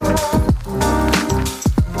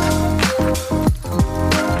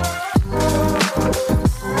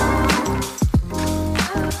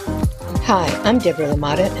Hi, I'm Deborah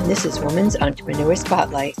Lamata, and this is Women's Entrepreneur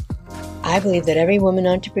Spotlight. I believe that every woman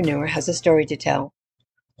entrepreneur has a story to tell.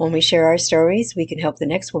 When we share our stories, we can help the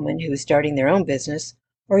next woman who is starting their own business,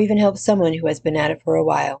 or even help someone who has been at it for a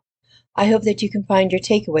while. I hope that you can find your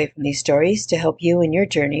takeaway from these stories to help you in your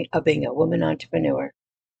journey of being a woman entrepreneur.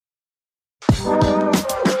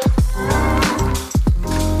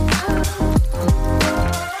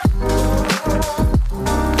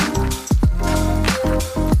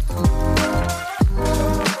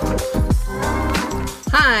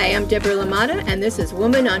 Hi, I'm Deborah Lamata, and this is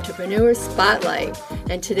Woman Entrepreneur Spotlight.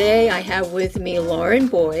 And today I have with me Lauren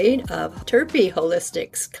Boyd of Terpy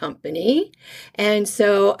Holistcs company. And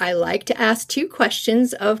so I like to ask two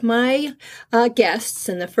questions of my guests.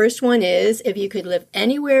 And the first one is, if you could live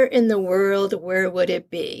anywhere in the world, where would it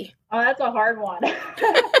be? Oh, that's a hard one.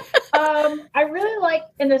 I really like,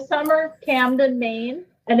 in the summer, Camden, Maine.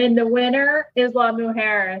 And in the winter, Isla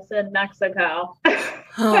Mujeres in Mexico.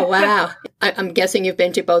 Oh, wow. I'm guessing you've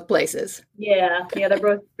been to both places. Yeah, they're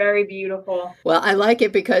both very beautiful. Well, I like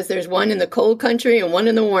it because there's one in the cold country and one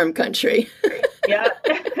in the warm country. Yeah.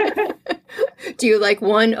 Do you like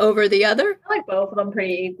one over the other? I like both of them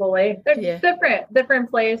pretty equally. They're different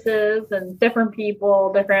places and different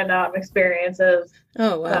people, different experiences.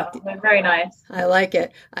 Oh, wow. So they're very nice. I like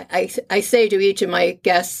it. I say to each of my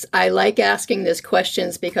guests, I like asking these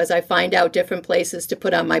questions because I find out different places to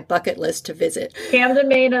put on my bucket list to visit. Camden,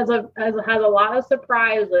 Maine has a lot of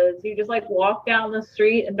surprises. You just like walk down the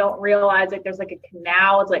street and don't realize like there's like a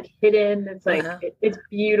canal. It's like hidden. It's like it's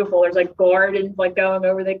beautiful. There's like gardens like going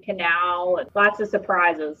over the canal and lots of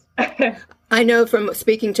surprises. I know from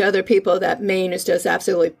speaking to other people that Maine is just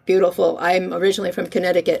absolutely beautiful. I'm originally from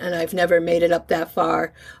Connecticut, and I've never made it up that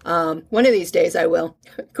far. One of these days I will.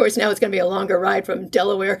 Of course, now it's going to be a longer ride from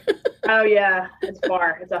Delaware. Oh, yeah. It's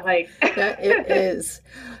far. It's a hike. It is.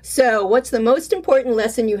 So what's the most important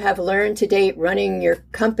lesson you have learned to date running your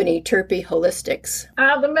company, Terpy Holistcs?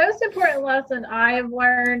 The most important lesson I have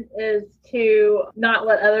learned is to not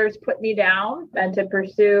let others put me down and to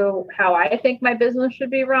pursue how I think my business should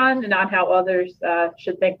be run and not how others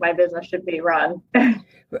should think my business should be run.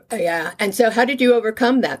 Yeah. And so how did you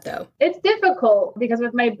overcome that, though? It's difficult because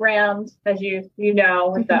with my brand, as you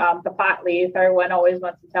know, with the pot leaf, everyone always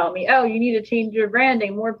wants to tell me, oh, you need to change your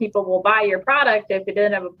branding. More people will buy your product if it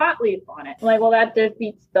didn't have a pot leaf on it. I'm like, well, that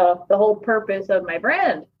defeats the whole purpose of my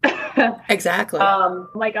brand. Exactly. I'm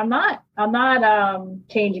not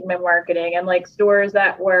changing my marketing, and like stores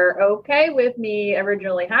that were okay with me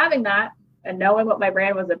originally having that and knowing what my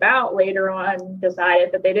brand was about later on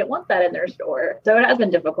decided that they didn't want that in their store. So it has been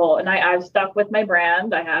difficult, and I've stuck with my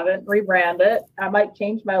brand. I haven't rebranded. I might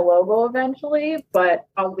change my logo eventually, but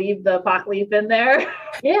I'll leave the pot leaf in there.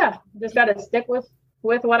 Yeah, just got to stick with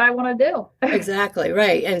what I want to do. Exactly,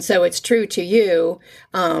 right. And so it's true to you.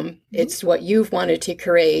 It's what you've wanted to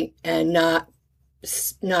create and not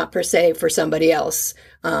per se for somebody else.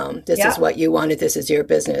 This is what you wanted. This is your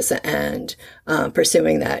business, and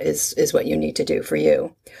pursuing that is what you need to do for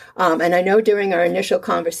you. And I know during our initial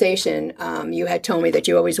conversation, you had told me that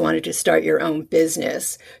you always wanted to start your own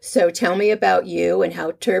business. So tell me about you and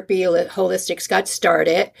how Terpy Holistcs got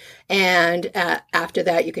started. And after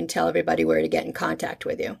that, you can tell everybody where to get in contact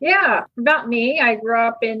with you. Yeah, about me. I grew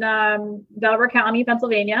up in Delaware County,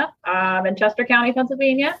 Pennsylvania, in Chester County,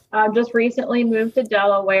 Pennsylvania. Just recently moved to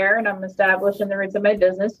Delaware, and I'm establishing the roots of my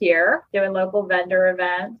business here, doing local vendor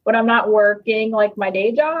events. When I'm not working like my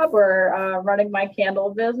day job or running my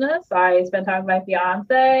candle business, I spend time with my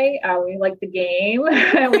fiance. We like the game.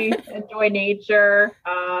 We enjoy nature.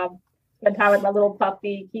 Spend time with my little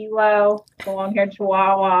puppy, Kilo, the long-haired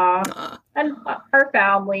Chihuahua, and our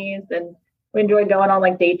families. And we enjoy going on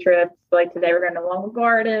like day trips. Like today, we're going to Longwood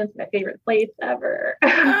Gardens, my favorite place ever.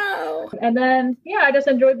 Wow. And then, I just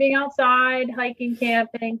enjoy being outside, hiking,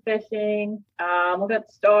 camping, fishing, looking at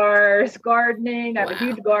the stars, gardening. I have a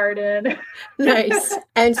huge garden. Nice.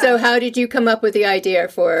 And so how did you come up with the idea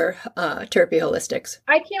for Terpy Holistcs?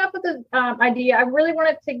 I came up with the idea. I really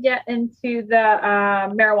wanted to get into the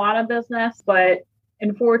marijuana business, but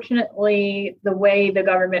unfortunately, the way the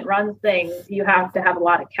government runs things, you have to have a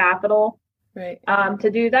lot of capital to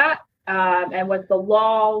do that. And with the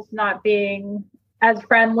laws not being as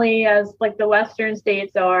friendly as like the Western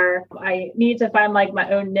states are, I need to find like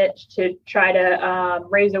my own niche to try to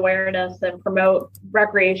raise awareness and promote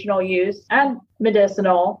recreational use and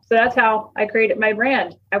medicinal. So that's how I created my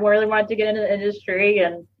brand. I really wanted to get into the industry,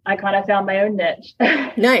 and I kind of found my own niche.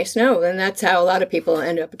 Nice. No, and that's how a lot of people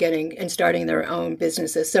end up getting and starting their own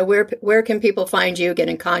businesses. So where can people find you, get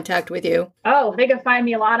in contact with you? Oh, they can find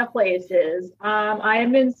me a lot of places. I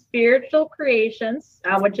am in Spiritual Creations,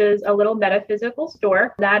 which is a little metaphysical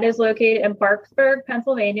store that is located in Parkersburg,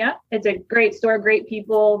 Pennsylvania. It's a great store, great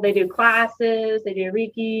people. They do classes, they do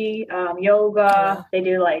Reiki, yoga, they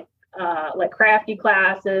do like crafty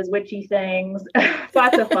classes, witchy things,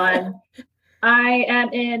 lots of fun. I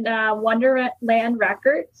am in Wonderland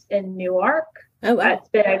Records in Newark. Oh, wow. That's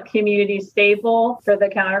been a community staple for the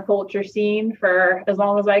counterculture scene for as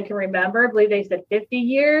long as I can remember. I believe they said 50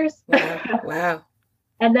 years. Wow. Wow.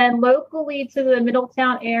 And then locally to the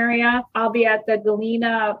Middletown area, I'll be at the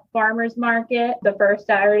Galena Farmers Market the first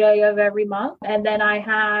Saturday of every month. And then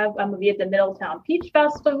I'm going to be at the Middletown Peach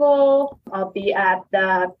Festival. I'll be at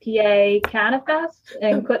the PA Canafest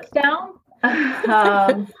in Kutztown.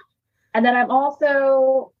 And then I'm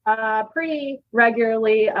also pretty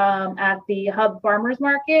regularly at the Hub Farmers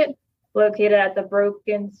Market, located at the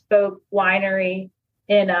Broken Spoke Winery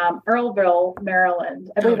in Earlville,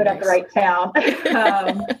 Maryland. I believe it's the right town.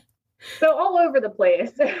 So all over the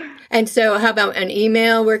place. And so how about an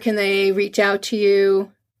email? Where can they reach out to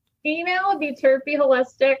you? Email would be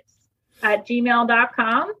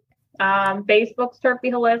terpyholistics@gmail.com. Facebook's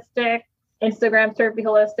Terpy Holistics. Instagram's Terpy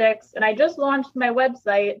Holistics. And I just launched my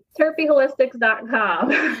website,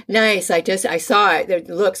 terpyholistics.com. Nice. I saw it. It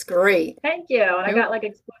looks great. Thank you. And I got like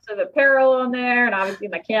exclusive apparel on there, and obviously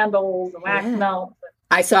my candles and wax melts.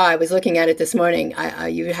 I was looking at it this morning.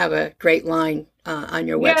 You have a great line on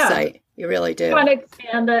your website. You really do. Trying to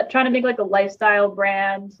expand it, trying to make like a lifestyle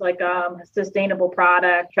brand, like a sustainable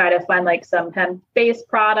product, try to find like some hemp-based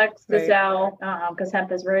products to sell, because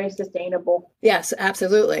hemp is very sustainable. Yes,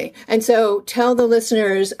 absolutely. And so tell the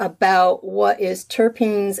listeners about what is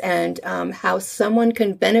terpenes and how someone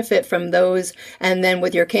can benefit from those, and then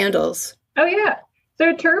with your candles. Oh, yeah.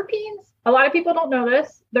 So terpenes, a lot of people don't know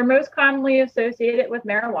this. They're most commonly associated with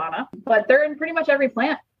marijuana, but they're in pretty much every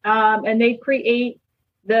plant. And they create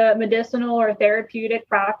the medicinal or therapeutic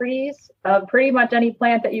properties of pretty much any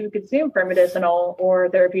plant that you would consume for medicinal or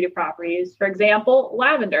therapeutic properties. For example,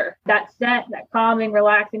 lavender, that scent, that calming,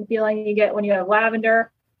 relaxing feeling you get when you have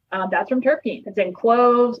lavender, that's from terpenes. It's in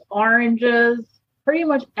cloves, oranges, pretty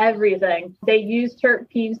much everything. They use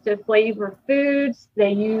terpenes to flavor foods.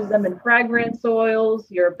 They use them in fragrance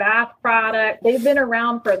oils, your bath product. They've been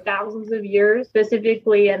around for thousands of years,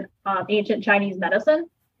 specifically in ancient Chinese medicine,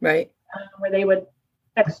 right? Where they would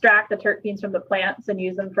extract the terpenes from the plants and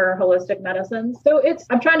use them for holistic medicines. So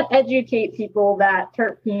I'm trying to educate people that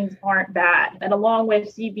terpenes aren't bad. And along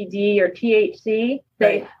with CBD or THC,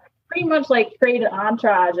 they pretty much like create an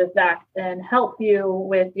entourage effect and help you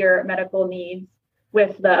with your medical needs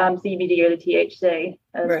with the CBD or the THC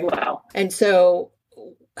as well. And so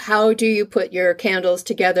how do you put your candles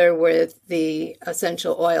together with the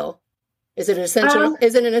essential oil? Is it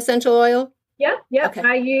an essential oil? Yeah. Okay.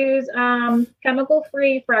 I use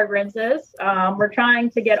chemical-free fragrances. We're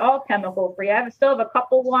trying to get all chemical-free. I still have a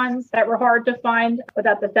couple ones that were hard to find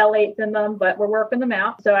without the phthalates in them, but we're working them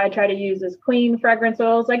out. So I try to use as clean fragrance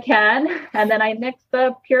oil as I can. And then I mix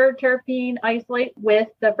the pure terpene isolate with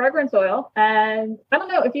the fragrance oil. And I don't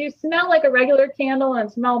know, if you smell like a regular candle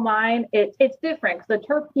and smell mine, it's different because the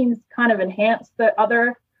terpenes kind of enhance the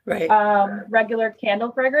other regular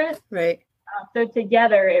candle fragrance. Right. So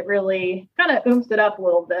together, it really kind of oomps it up a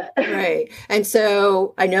little bit. Right. And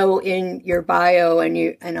so I know in your bio and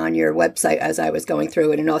on your website, as I was going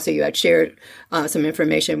through it, and also you had shared some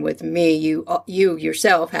information with me, you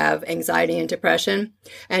yourself have anxiety and depression.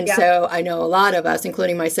 And so I know a lot of us,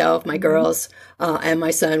 including myself, my girls, and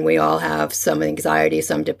my son, we all have some anxiety,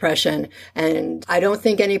 some depression. And I don't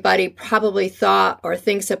think anybody probably thought or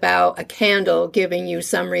thinks about a candle giving you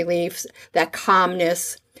some relief, that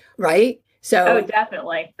calmness, right? So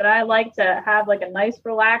definitely. But I like to have like a nice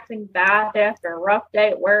relaxing bath after a rough day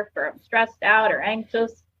at work, or I'm stressed out or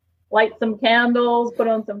anxious. Light some candles, put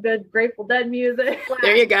on some good Grateful Dead music.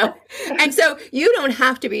 There you go. And so you don't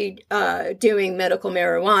have to be doing medical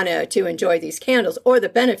marijuana to enjoy these candles or the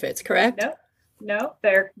benefits, correct? No,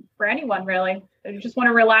 they're for anyone really. You just want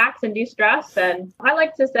to relax and de-stress. And I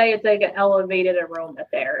like to say it's like an elevated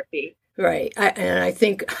aromatherapy. Right. And I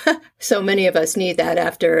think so many of us need that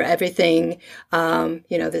after everything,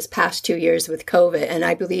 this past 2 years with COVID. And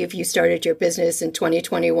I believe you started your business in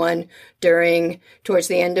 2021 towards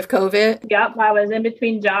the end of COVID. Yep. I was in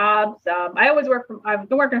between jobs. I've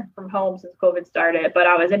been working from home since COVID started, but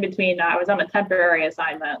I was in between. I was on a temporary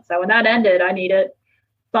assignment. So when that ended, I needed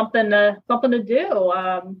something to do.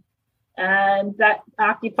 And that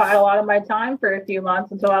occupied a lot of my time for a few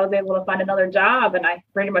months until I was able to find another job. And I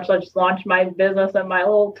pretty much just launched my business in my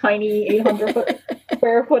little tiny 800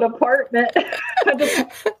 square foot apartment. I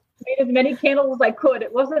just made as many candles as I could.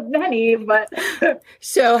 It wasn't many, but.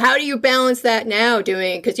 So how do you balance that now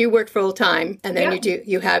because you work full time and then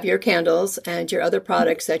you have your candles and your other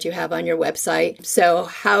products that you have on your website. So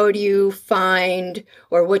how do you find,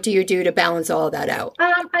 or what do you do to balance all that out?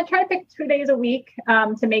 I try to pick 2 days a week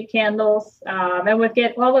to make candles. And with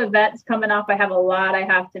all the events coming up, I have a lot I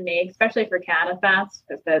have to make, especially for CannaFest,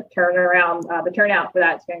 because the turnout for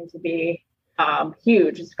that's going to be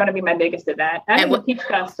huge. It's going to be my biggest event. And the Peach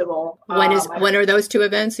Festival. When are those two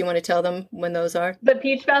events? You want to tell them when those are? The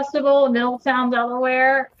Peach Festival in Middletown,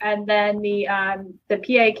 Delaware, and then the PA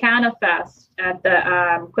CannaFest at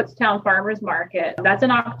the Kutztown Farmers Market. That's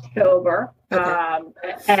in October. Okay.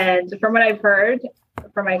 And from what I've heard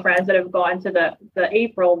from my friends that have gone to the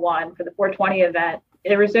April one for the 420 event,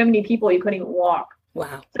 there were so many people you couldn't even walk.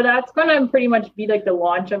 Wow. So that's going to pretty much be like the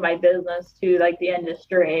launch of my business to like the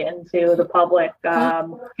industry and to the public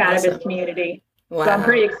cannabis community. Wow. So I'm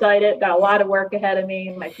pretty excited. Got a lot of work ahead of me.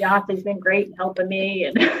 My fiance's been great in helping me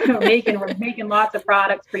and we're making lots of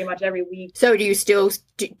products pretty much every week. So do you still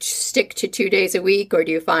stick to 2 days a week, or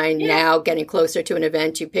do you find now getting closer to an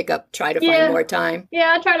event, you try to find more time?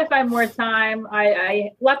 Yeah, I try to find more time.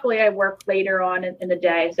 Luckily I work later on in the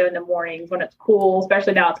day. So in the mornings when it's cool,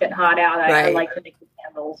 especially now it's getting hot out, I like to make the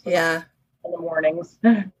candles. Yeah. In the mornings.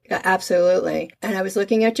 Absolutely. And I was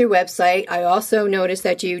looking at your website. I also noticed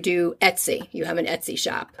that you do Etsy. You have an Etsy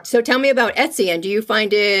shop. So tell me about Etsy, and do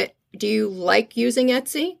you like using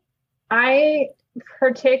Etsy? I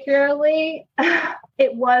particularly,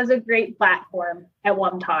 it was a great platform at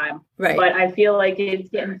one time, right? But I feel like it's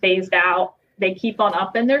getting phased out. They keep on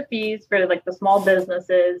upping their fees for like the small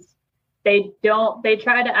businesses. They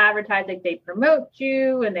try to advertise like they promote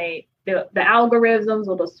you, and the algorithms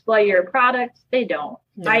will display your products. They don't.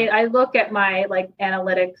 No. I look at my like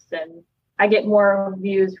analytics, and I get more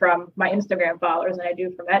views from my Instagram followers than I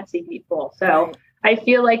do from Etsy people. So I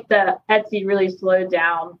feel like the Etsy really slowed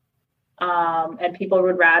down, and people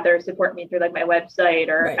would rather support me through like my website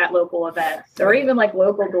or at local events or even like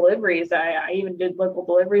local deliveries. I even did local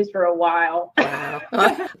deliveries for a while.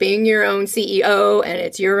 Wow. Being your own CEO, and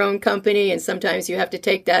it's your own company, and sometimes you have to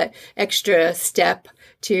take that extra step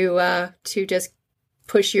to just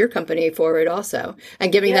push your company forward also.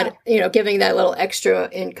 And giving that little extra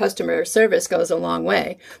in customer service goes a long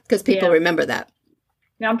way, because people remember that.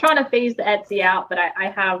 Now I'm trying to phase the Etsy out, but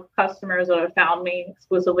I have customers that have found me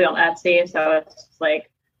exclusively on Etsy. So it's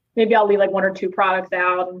like, maybe I'll leave like 1 or 2 products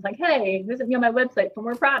out, and it's like, hey, visit me on my website for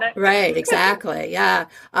more products. Right, exactly. Yeah.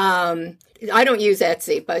 I don't use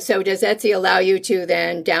Etsy, but so does Etsy allow you to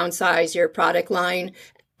then downsize your product line?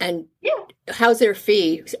 And how's their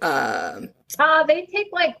fee? They take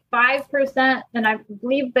like 5%, and I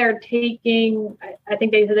believe they're taking, I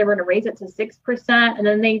think they said they were going to raise it to 6%, and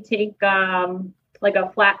then they take like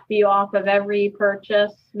a flat fee off of every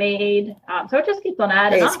purchase made. So it just keeps on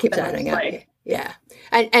adding up. It keeps adding up. Yeah.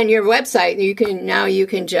 And your website, you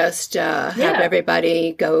can just have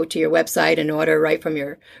everybody go to your website and order right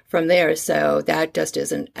from there. So that just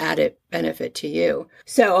is an added benefit to you.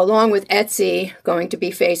 So along with Etsy going to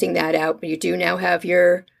be phasing that out, but you do now have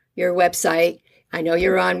your website. I know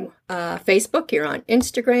you're on Facebook, you're on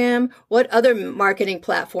Instagram. What other marketing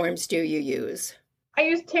platforms do you use? I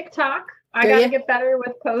use TikTok. I got to get better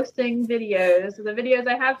with posting videos. The videos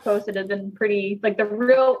I have posted have been pretty, like the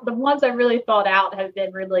ones I really thought out have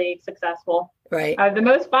been really successful. Right. I have the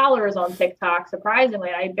most followers on TikTok,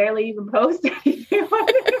 surprisingly. I barely even post anything.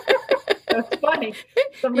 It's funny.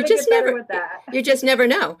 So I'm going to get better with that. You just never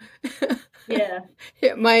know. Yeah.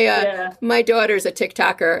 My daughter's a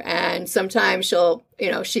TikToker, and sometimes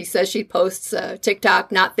she says she posts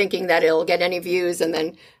TikTok not thinking that it'll get any views, and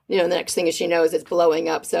then the next thing she knows, it's blowing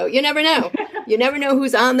up. So you never know. You never know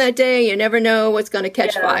who's on that day. You never know what's going to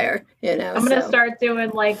catch fire. I'm going to start doing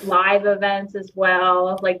like live events as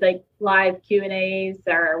well, like live Q&As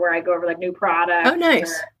or where I go over like new products. Oh,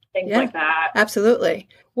 nice. Things like that. Absolutely.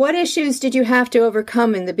 What issues did you have to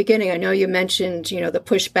overcome in the beginning? I know you mentioned, the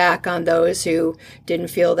pushback on those who didn't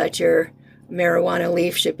feel that your marijuana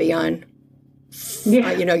leaf should be on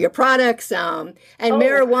your products, and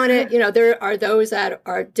marijuana, there are those that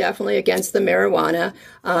are definitely against the marijuana,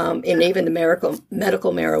 and even the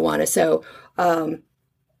medical marijuana. So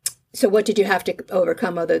what did you have to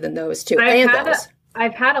overcome other than those two?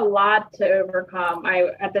 I've had a lot to overcome.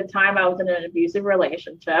 At the time I was in an abusive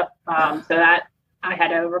relationship. So that I had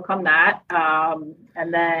to overcome that.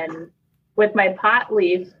 And then with my pot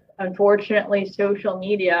leaf, unfortunately, social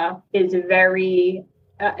media is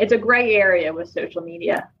it's a gray area with social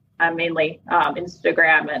media, mainly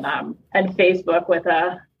Instagram and Facebook with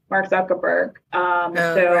Mark Zuckerberg.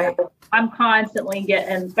 Right. I'm constantly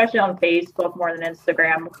getting, especially on Facebook more than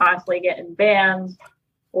Instagram, I'm constantly getting bans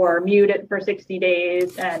or muted for 60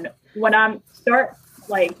 days. And when I'm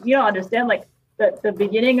you don't understand, like the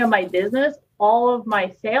beginning of my business, all of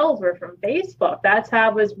my sales were from Facebook. That's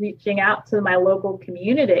how I was reaching out to my local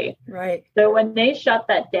community. Right. So when they shut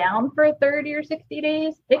that down for 30 or 60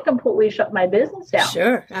 days, it completely shut my business down.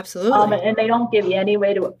 Sure, absolutely. And they don't give you any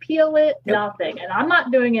way to appeal it, nothing. And I'm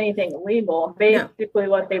not doing anything illegal. Basically,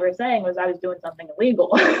 what they were saying was I was doing something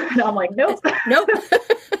illegal. And I'm like, nope. Nope.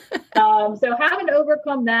 So having to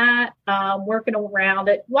overcome that, working around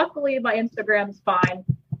it. Luckily, my Instagram's fine.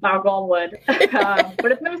 Knock on wood.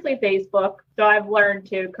 But it's mostly Facebook. So I've learned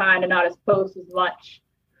to kind of not post as much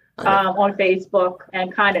on Facebook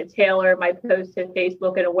and kind of tailor my posts to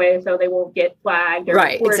Facebook in a way so they won't get flagged or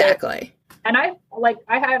right, reported. exactly. And I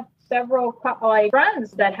have several friends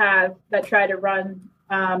that try to run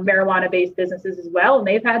marijuana-based businesses as well, and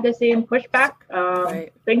they've had the same pushback.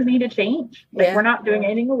 Right. Things need to change. We're not doing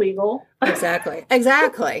anything illegal. Exactly.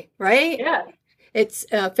 Right? Yeah. It's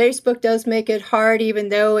Facebook does make it hard, even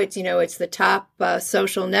though it's the top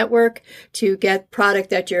social network, to get product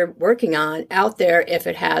that you're working on out there if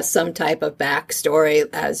it has some type of backstory,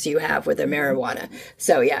 as you have with the marijuana.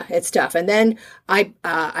 So yeah, it's tough. And then I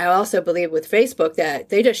also believe with Facebook that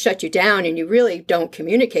they just shut you down and you really don't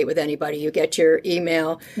communicate with anybody. You get your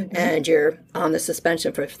email and you're on the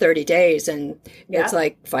suspension for 30 days, and it's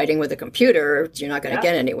like fighting with a computer. You're not going to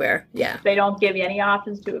get anywhere. Yeah, they don't give you any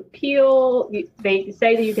options to appeal. They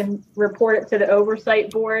say that you can report it to the oversight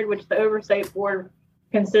board, which the oversight board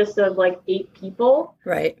consists of like 8 people.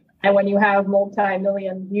 Right. And when you have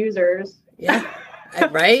multi-million users,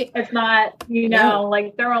 right. It's not,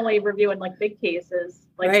 like they're only reviewing like big cases,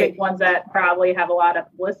 like big ones that probably have a lot of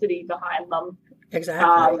publicity behind them.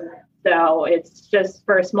 Exactly. So it's just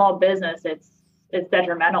for a small business, it's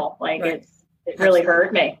detrimental. Like it really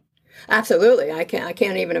hurt me. Absolutely. I can't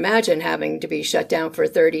even imagine having to be shut down for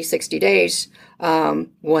 30, 60 days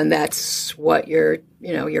when that's what your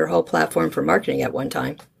whole platform for marketing at one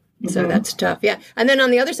time. So that's tough. Yeah. And then on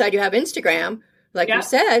the other side, you have Instagram. Like you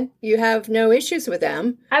said, you have no issues with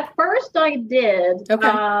them. At first I did. Okay.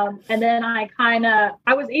 And then I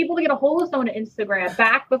was able to get a hold of someone on Instagram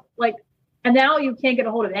and now you can't get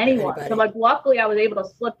a hold of anyone. Anybody. So luckily I was able to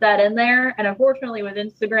slip that in there. And unfortunately with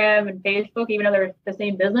Instagram and Facebook, even though they're the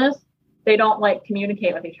same business, they don't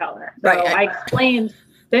communicate with each other. So I explained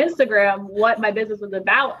to Instagram what my business was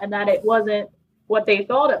about and that it wasn't what they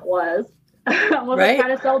thought it was. I wasn't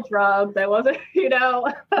trying to sell drugs. I wasn't,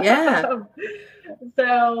 Yeah.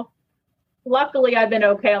 So luckily I've been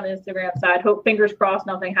okay on the Instagram side. Hope, fingers crossed,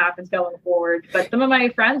 nothing happens going forward. But some of my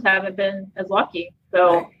friends haven't been as lucky.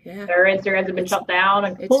 So their Instagrams have been shut down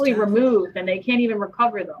and fully removed, and they can't even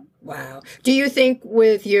recover them. Wow. Do you think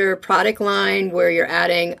with your product line where you're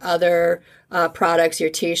adding other products, your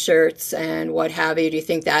T-shirts and what have you, do you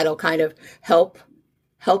think that'll kind of help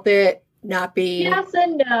it not be? Yes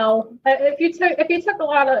and no. If you took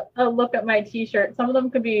a look at my T-shirt, some of them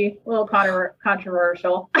could be a little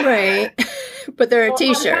controversial. Right. But they're a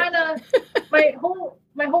T-shirt.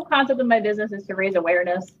 My whole concept of my business is to raise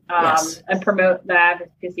awareness and promote the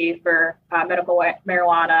advocacy for medical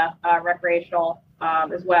marijuana, recreational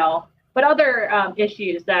as well. But other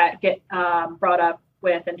issues that get brought up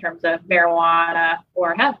with in terms of marijuana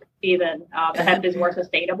or hemp, even the hemp is more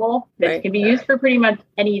sustainable. It can be used for pretty much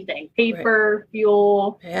anything: paper,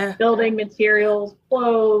 fuel, building materials,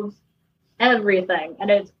 clothes, everything.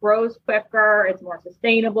 And it grows quicker. It's more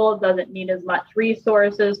sustainable. It doesn't need as much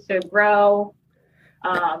resources to grow.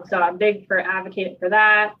 So I'm big for advocating for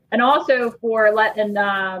that, and also for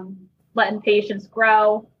letting patients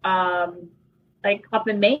grow. Up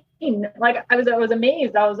in Maine, I was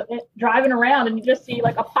amazed. I was driving around and you just see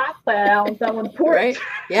a pot plant out on someone's porch. Right.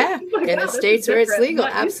 Yeah. In the states where it's legal.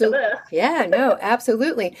 Absolutely. Yeah, no,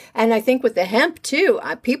 absolutely. And I think with the hemp too,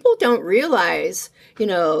 people don't realize,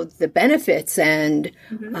 the benefits and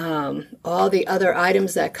all the other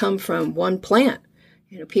items that come from one plant.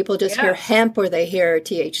 People just hear hemp or they hear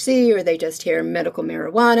THC or they just hear medical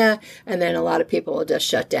marijuana, and then a lot of people will just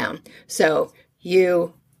shut down. So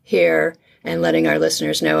you hear and letting our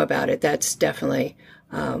listeners know about it, that's definitely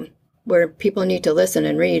where people need to listen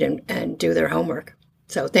and read and do their homework.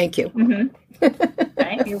 So thank you.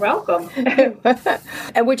 You're welcome.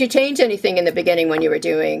 And would you change anything in the beginning when you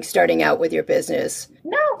were starting out with your business?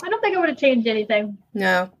 No, I don't think I would have changed anything.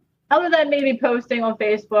 No. other than maybe posting on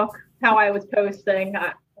Facebook, how I was posting,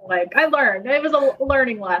 I learned. It was a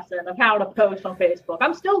learning lesson of how to post on Facebook.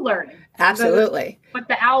 I'm still learning. Absolutely. But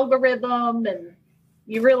the algorithm, and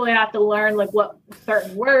you really have to learn like what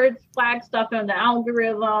certain words flag stuff in the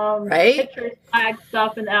algorithm, right? Pictures flag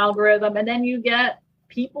stuff in the algorithm, and then you get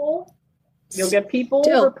people. You'll get people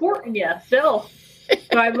reporting you still.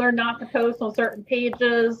 So I've learned not to post on certain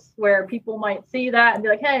pages where people might see that and be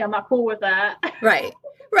like, "Hey, I'm not cool with that." Right.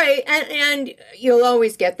 Right. And you'll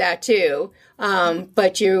always get that too.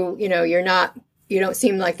 But you don't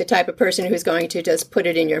seem like the type of person who's going to just put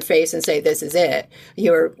it in your face and say, this is it.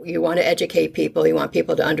 You want to educate people. You want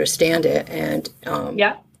people to understand it. And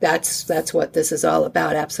that's what this is all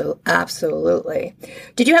about. Absolutely.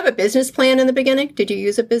 Did you have a business plan in the beginning? Did you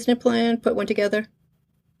use a business plan, put one together?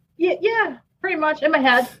 Yeah. Pretty much in my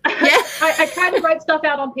head. Yeah. I try to write stuff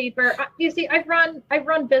out on paper. You see, I've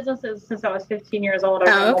run businesses since I was 15 years old.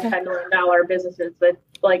 I run multi-million-dollar businesses with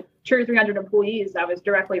like 200 or 300 employees I was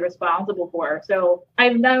directly responsible for. So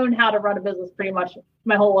I've known how to run a business pretty much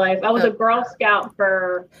my whole life. I was a Girl Scout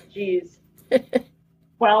for,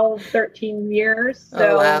 12, 13 years.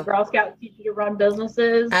 So Girl Scouts teach you to run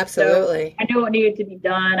businesses. Absolutely. So I knew what needed to be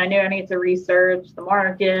done. I knew I needed to research the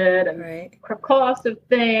market and cost of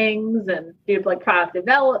things and do like product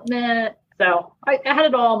development. So I had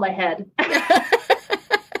it all in my head.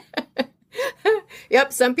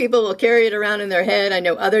 Yep. Some people will carry it around in their head. I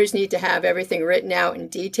know others need to have everything written out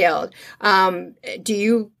and detailed. Do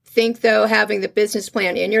you think, though, having the business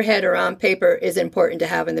plan in your head or on paper is important to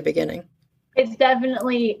have in the beginning? It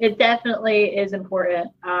definitely is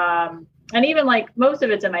important. And even like most of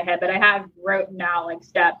it's in my head, but I have written out like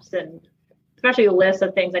steps and especially a list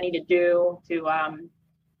of things I need to do to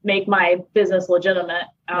make my business legitimate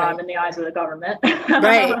in the eyes of the government.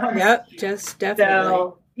 Right. Yep. Just definitely.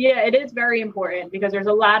 So, yeah, it is very important because there's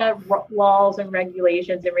a lot of laws and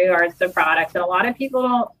regulations in regards to products. And a lot of people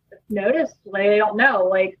don't notice, like, they don't know,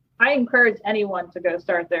 like, I encourage anyone to go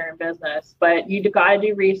start their own business, but you got to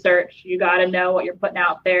do research. You got to know what you're putting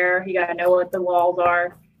out there. You got to know what the laws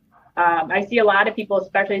are. I see a lot of people,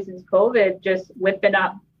 especially since COVID, just whipping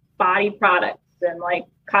up body products and like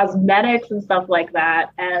cosmetics and stuff like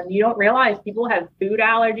that. And you don't realize people have food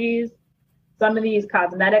allergies. Some of these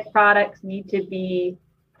cosmetic products need to be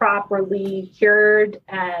properly cured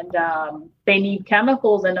and they need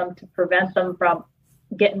chemicals in them to prevent them from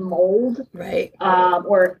getting mold, right?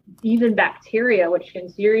 Or even bacteria, which can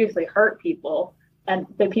seriously hurt people. And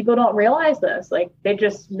the people don't realize this. Like they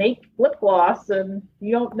just make lip gloss, and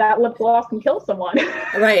that lip gloss can kill someone.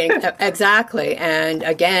 Right, exactly. And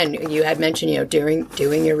again, you had mentioned,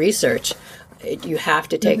 doing your research. You have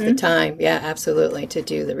to take the time, absolutely, to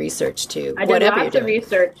do the research too. I did lots of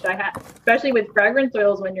research. Especially with fragrance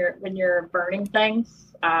oils, when you're burning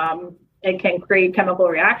things. It can create chemical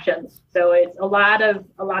reactions. So it's a lot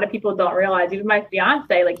of people don't realize. Even my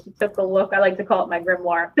fiance, like he took a look. I like to call it my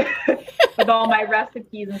grimoire of all my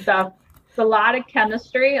recipes and stuff. It's a lot of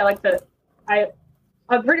chemistry.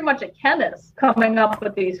 I'm pretty much a chemist coming up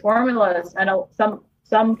with these formulas. And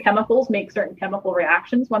some chemicals make certain chemical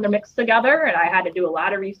reactions when they're mixed together. And I had to do a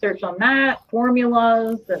lot of research on that,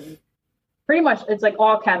 formulas, and pretty much it's like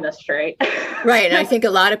all chemistry. Right. And I think a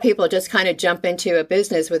lot of people just kind of jump into a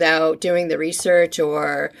business without doing the research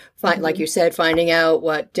or, like you said, finding out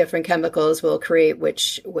what different chemicals will create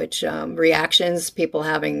which reactions, people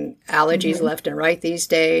having allergies left and right these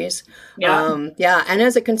days. Yeah. And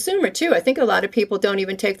as a consumer, too, I think a lot of people don't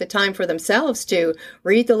even take the time for themselves to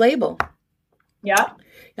read the label. Yeah.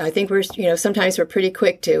 I think sometimes we're pretty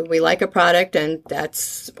quick we like a product and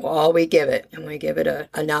that's all we give it. And we give it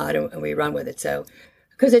a nod and we run with it. So,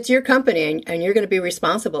 because it's your company and you're going to be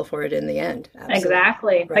responsible for it in the end. Absolutely.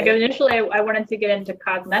 Exactly. Right. Like initially I wanted to get into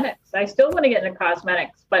cosmetics. I still want to get into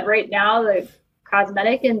cosmetics, but right now the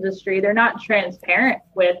cosmetic industry, they're not transparent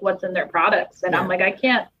with what's in their products. And I'm like, I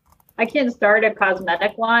can't start a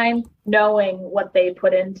cosmetic line knowing what they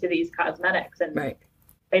put into these cosmetics. And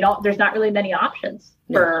there's not really many options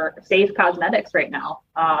for safe cosmetics right now.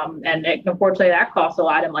 And unfortunately that costs a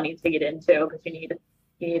lot of money to get into because you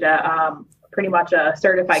need a pretty much a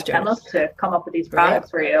certified chemist to come up with these products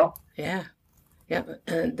for you. Yeah. Yeah.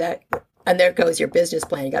 And there goes your business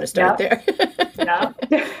plan. You got to start there. Yeah.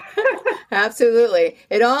 Absolutely.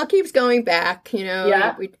 It all keeps going back, You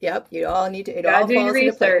all need to, Gotta do your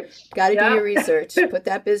research. Got to do your research, put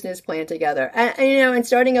that business plan together. And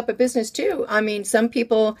starting up a business too. I mean, some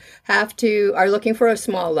people are looking for a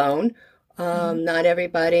small loan. Not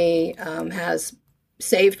everybody has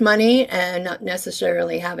saved money and not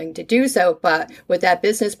necessarily having to do so. But with that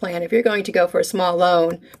business plan, if you're going to go for a small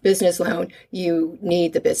loan, business loan, you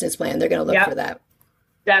need the business plan. They're going to look for that.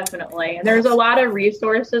 Definitely. And there's a lot of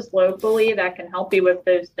resources locally that can help you with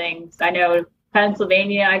those things. I know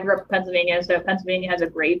Pennsylvania, I grew up in Pennsylvania, so Pennsylvania has a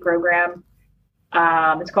great program.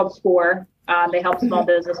 It's called SCORE. They help small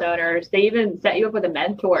business owners. They even set you up with a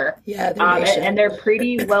mentor. Yeah, and they're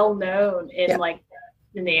pretty well known in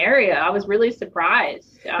in the area. I was really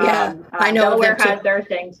surprised. I know Delaware has their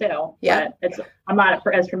thing too. Yeah, but I'm not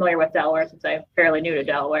as familiar with Delaware since I'm fairly new to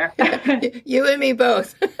Delaware. You and me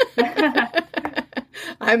both.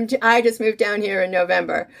 I just moved down here in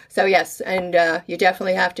November. So yes, and you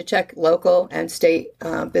definitely have to check local and state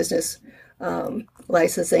business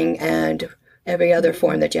licensing and every other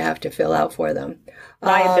form that you have to fill out for them.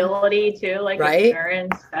 Liability too, like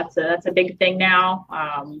insurance. That's a big thing now.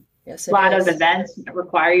 Yes, a lot of events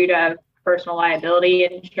require you to have personal liability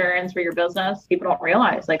insurance for your business. People don't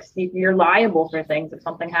realize, like, you're liable for things if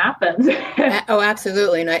something happens. Oh,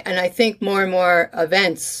 absolutely. And I think more and more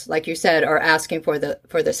events, like you said, are asking for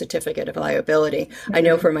the certificate of liability. Mm-hmm. I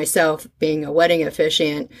know for myself, being a wedding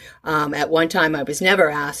officiant, at one time I was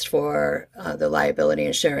never asked for the liability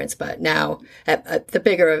insurance, but now at the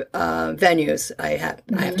bigger venues, I have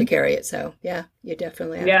to carry it. So yeah, you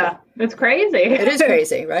definitely have to. It's crazy. It is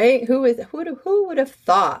crazy, right? Who would have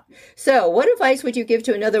thought? So what advice would you give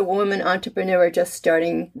to another woman entrepreneur just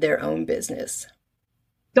starting their own business?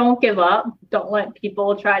 Don't give up. Don't let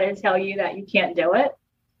people try to tell you that you can't do it,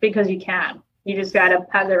 because you can. You just got to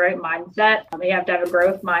have the right mindset. You have to have a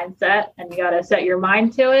growth mindset, and you got to set your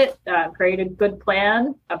mind to it, create a good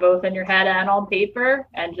plan, both in your head and on paper,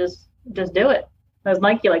 and just do it. As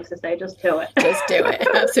Mikey likes to say, just do it. Just do it.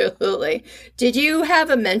 Absolutely. Did you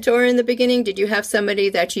have a mentor in the beginning? Did you have somebody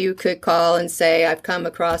that you could call and say, I've come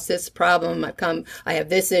across this problem. I have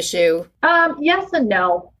this issue? Yes and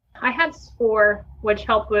no. I had SCORE, which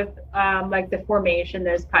helped with like the formation,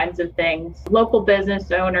 those kinds of things. Local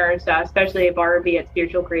business owners, especially Barbie at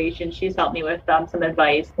Spiritual Creation, she's helped me with some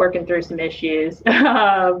advice, working through some issues.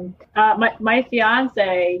 My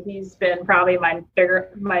fiance, he's been probably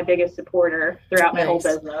my biggest supporter throughout my whole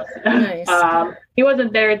business. Nice. He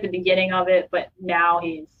wasn't there at the beginning of it, but now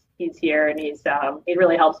he's here, and he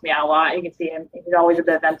really helps me out a lot. You can see him; he's always at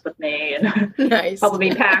the events with me and helping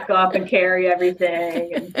me pack up and carry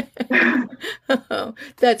everything. Oh,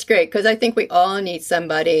 that's great, because I think we all need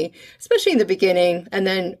somebody, especially in the beginning, and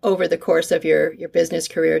then over the course of your business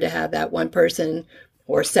career, to have that one person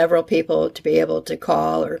or several people to be able to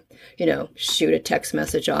call or, shoot a text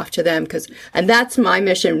message off to them. And that's my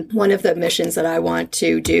mission. One of the missions that I want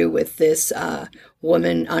to do with this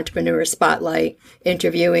Woman Entrepreneur Spotlight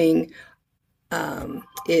interviewing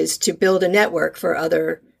is to build a network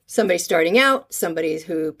for somebody starting out, somebody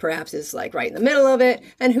who perhaps is like right in the middle of it,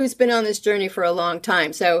 and who's been on this journey for a long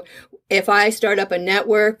time. So if I start up a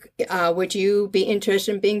network, would you be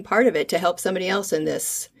interested in being part of it to help somebody else in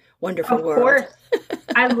this wonderful world? Of course.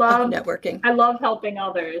 I love networking. I love helping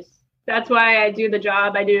others. That's why I do the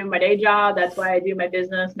job I do, my day job. That's why I do my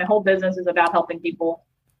business. My whole business is about helping people.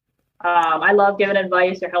 I love giving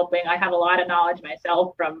advice or helping. I have a lot of knowledge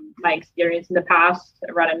myself from my experience in the past,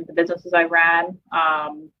 running the businesses I ran,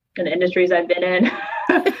 in the industries I've been in.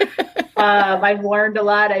 I've learned a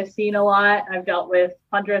lot. I've seen a lot. I've dealt with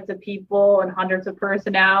hundreds of people and hundreds of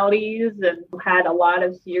personalities, and had a lot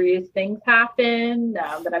of serious things happen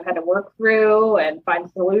that I've had to work through and find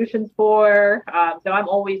solutions for. So I'm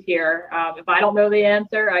always here. If I don't know the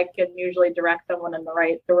answer, I can usually direct someone in the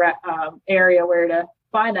right area where to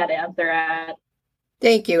find that answer at.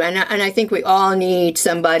 Thank you. And I think we all need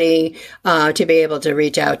somebody to be able to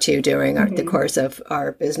reach out to during the course of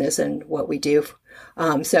our business and what we do.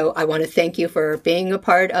 So I want to thank you for being a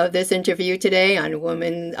part of this interview today on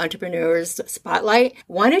Women Entrepreneurs Spotlight.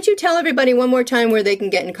 Why don't you tell everybody one more time where they can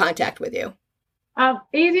get in contact with you? The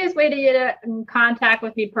easiest way to get in contact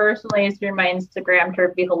with me personally is through my Instagram,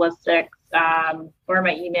 Terpy Holistcs, or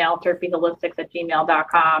my email,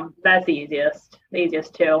 terpyholistics@gmail.com. That's the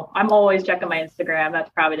easiest too. I'm always checking my Instagram. That's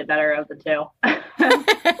probably the better of the two.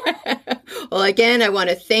 Well, again, I want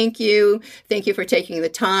to thank you. Thank you for taking the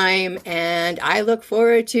time. And I look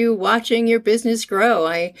forward to watching your business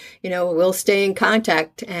grow. We'll stay in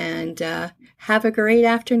contact, and have a great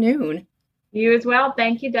afternoon. You as well.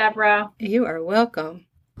 Thank you, Deborah. You are welcome.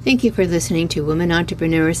 Thank you for listening to Women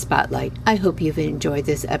Entrepreneurs Spotlight. I hope you've enjoyed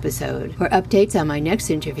this episode. For updates on my next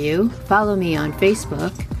interview, follow me on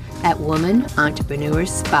Facebook at Woman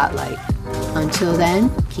Entrepreneurs Spotlight. Until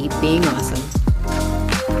then, keep being awesome.